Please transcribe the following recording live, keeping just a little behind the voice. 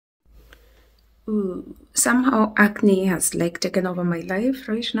Ooh, somehow acne has like taken over my life.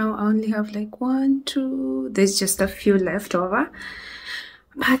 Right now I only have like 1, 2, there's just a few left over.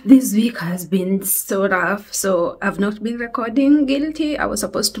 But this week has been so rough, so I've not been recording. Guilty. I was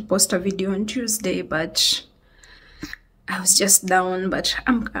supposed to post a video on Tuesday, but I was just down. But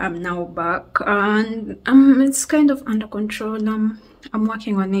I'm now back, and it's kind of under control. I'm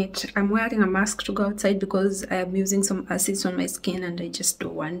working on it. I'm wearing a mask to go outside because I am using some acids on my skin, and I just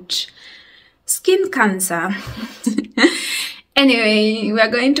don't want skin cancer. Anyway, we are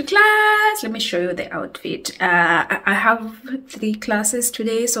going to class. Let me show you the outfit. I have 3 classes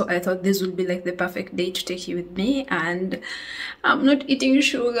today, so I thought this would be like the perfect day to take you with me. And I'm not eating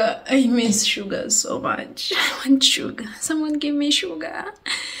sugar. I miss sugar so much. I want sugar. Someone give me sugar.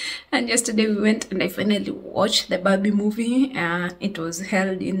 And yesterday we went and I finally watched the Barbie movie. It was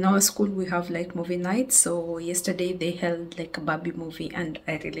held in our school. We have like movie nights. So yesterday they held like a Barbie movie and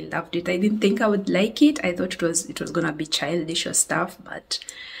I really loved it. I didn't think I would like it. I thought it was gonna be childish or stuff, but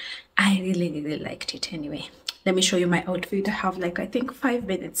I really liked it. Anyway, let me show you my outfit. I have like I think 5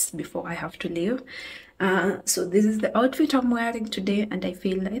 minutes before I have to leave. So this is the outfit I'm wearing today, and I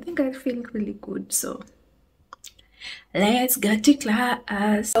think I feel really good. So let's go to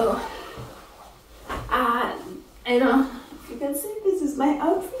class. So I know if you can see, this is my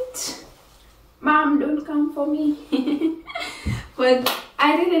outfit. Mom, don't come for me. But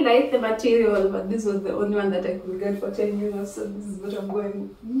I really like the material, but this was the only one that I could get for 10 euros, so this is what I'm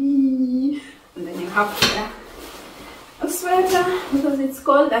going with. And then you have to wear a sweater because it's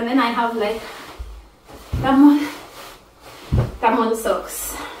cold, and then I have like thermal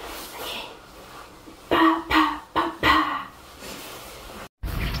socks. Okay. Pa, pa, pa, pa.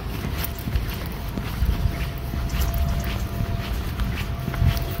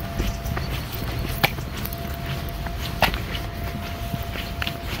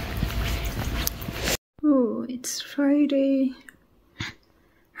 Oh, it's Friday.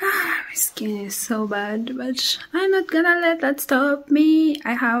 My skin is so bad, but I'm not gonna let that stop me.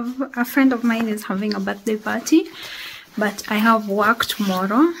 I have a friend of mine is having a birthday party, but I have work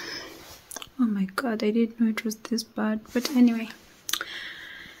tomorrow. Oh my god, I didn't know it was this bad. But anyway,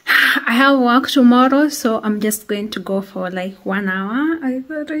 I have work tomorrow, so I'm just going to go for like 1 hour. I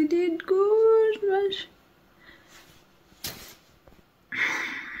thought I did good, but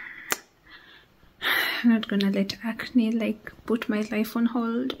I'm not gonna let acne like put my life on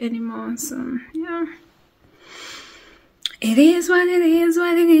hold anymore. So yeah, it is what it is,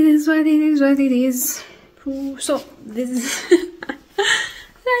 what it is, what it is, what it is. Ooh, so this is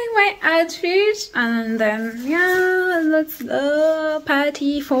like my outfit, and then yeah, let's go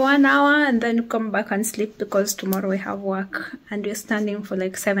party for 1 hour and then come back and sleep because tomorrow we have work and we're standing for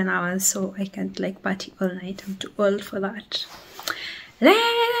like 7 hours, so I can't like party all night. I'm too old for that.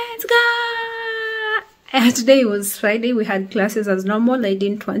 Let's go. Today was Friday. We had classes as normal. I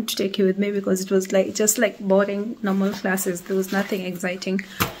didn't want to take you with me because it was like just like boring normal classes. There was nothing exciting.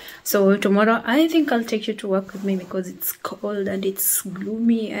 So tomorrow I think I'll take you to work with me because it's cold and it's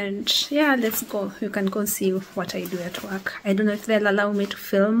gloomy, and yeah, let's go. You can go see what I do at work. I don't know if they'll allow me to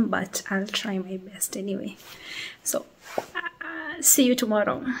film, but I'll try my best anyway. So see you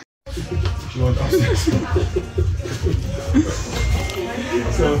tomorrow.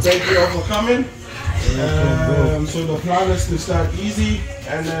 So thank you all for coming. So the plan is to start easy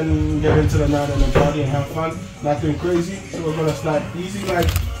and then get into the night and the party and have fun. Nothing crazy. So we're gonna start easy, like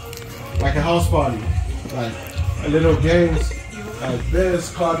a house party, like a little games, like this,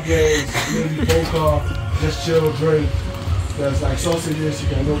 card games, maybe poker, just chill, drink. There's like sausages. You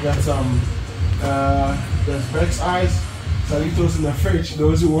can go get some. There's Bex Ice, Salitos in the fridge.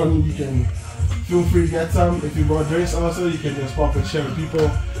 Those who want, you can feel free to get some. If you brought drinks also, you can just pop and share with people.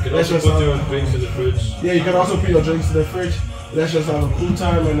 You can also put your drinks in the fridge. Yeah, you can also put your drinks in the fridge. Let's just have a cool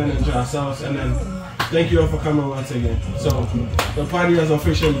time and then enjoy ourselves. And then thank you all for coming once again. So the party has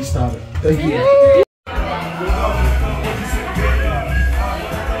officially started. Thank you.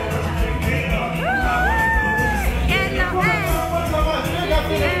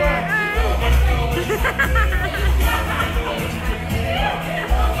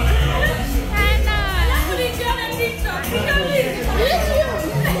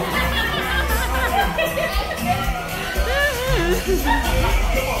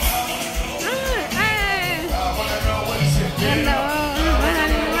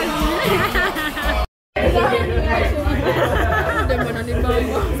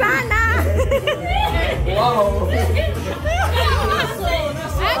 Wow.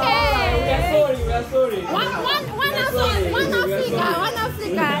 One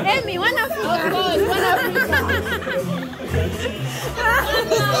Africa. Emi, one Africa.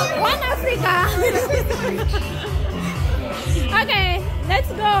 One Africa. Okay, let's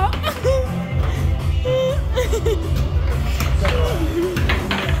go.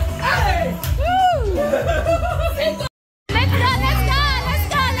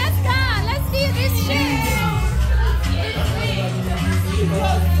 Let's do this shit.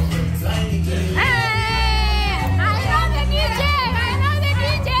 Hey, I know the DJ.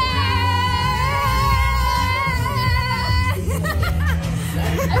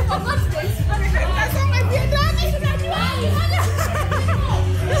 I forgot this.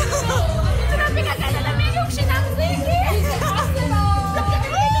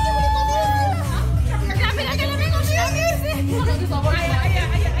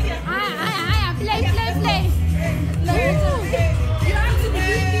 Play.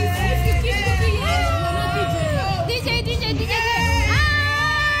 DJ.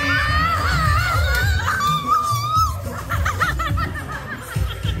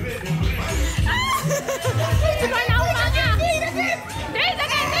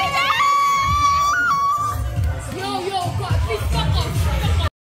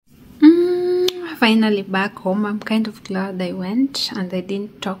 Finally back home. I'm kind of glad I went and I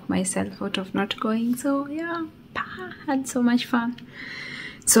didn't talk myself out of not going. So yeah, had so much fun.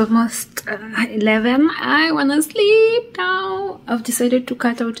 It's almost 11. I wanna sleep now. I've decided to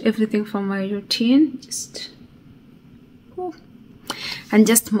cut out everything from my routine, and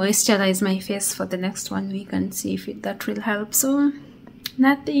just moisturize my face for the next 1 week and see if that will help. So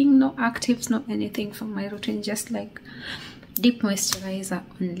nothing, no actives, no anything from my routine, just like deep moisturizer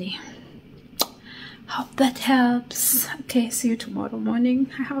only. Hope that helps. Okay, see you tomorrow morning.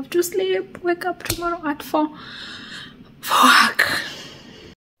 I have to sleep. Wake up tomorrow at 4 for work.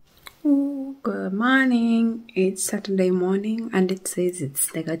 Oh, good morning. It's Saturday morning and it says it's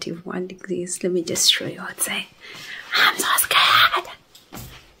 -1 degrees. Let me just show you outside. I'm so scared.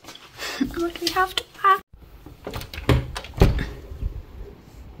 But we have to pack.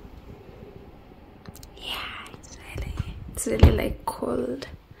 Yeah, it's really like cold.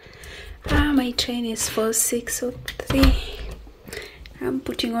 My train is for 6:03. I'm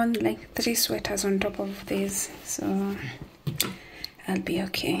putting on like 3 sweaters on top of this, so I'll be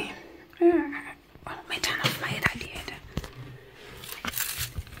okay. Oh, my turn off my radiator.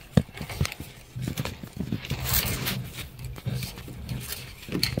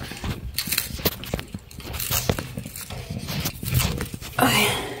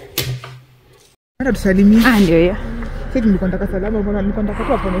 Hata tusalimie. Ndio hiyo. Sisi nilikwenda salama, mbona nilikwenda kwa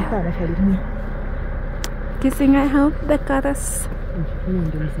hapo na salimia. Kissing I hope the chorus. Mimi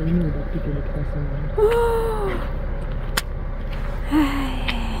ndio msalimie ndio kitu nikasema.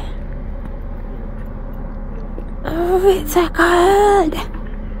 Oh, it's so cold.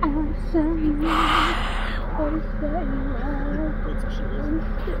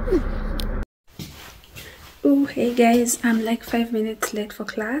 Oh, hey guys, I'm like 5 minutes late for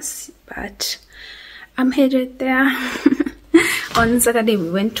class, but I'm headed there. On Saturday we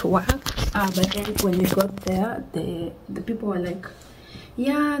went to work, but then when we got there, the people were like,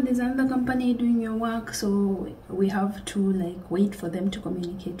 yeah, there's another company doing your work, so we have to like wait for them to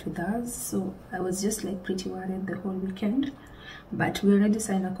communicate with us. So I was just like pretty worried the whole weekend, but we already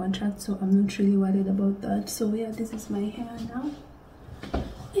signed a contract, so I'm not really worried about that. So yeah, this is my hair now.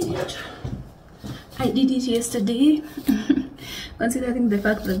 I did it yesterday. Considering the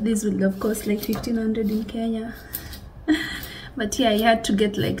fact that this would have cost like 1,500 in Kenya. But yeah, I had to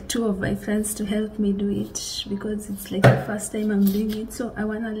get like 2 of my friends to help me do it because it's like the first time I'm doing it, so I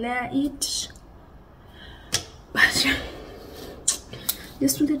wanna layer it. But yeah,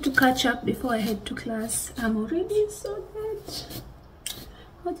 just wanted to catch up before I head to class. I'm already so dead.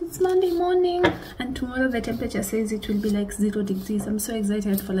 But it's Monday morning and tomorrow the temperature says it will be like 0 degrees. I'm so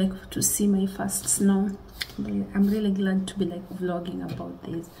excited for like to see my first snow. I'm really glad to be like vlogging about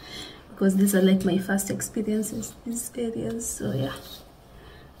this because these are like my first experiences in these areas. So yeah,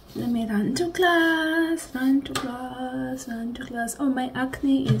 let me run to class. Oh, my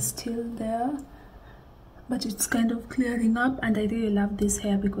acne is still there, but it's kind of clearing up, and I really love this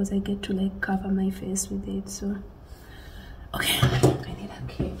hair because I get to like cover my face with it. So okay, I need a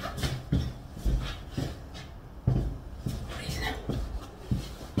cape.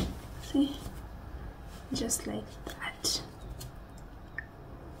 See, just like that.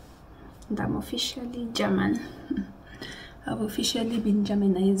 And I'm officially German. I've officially been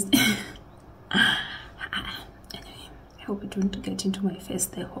Germanized. Anyway, I hope it won't get into my face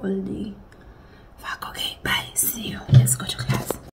the whole day. Fuck, okay, bye, see you. Let's go to class.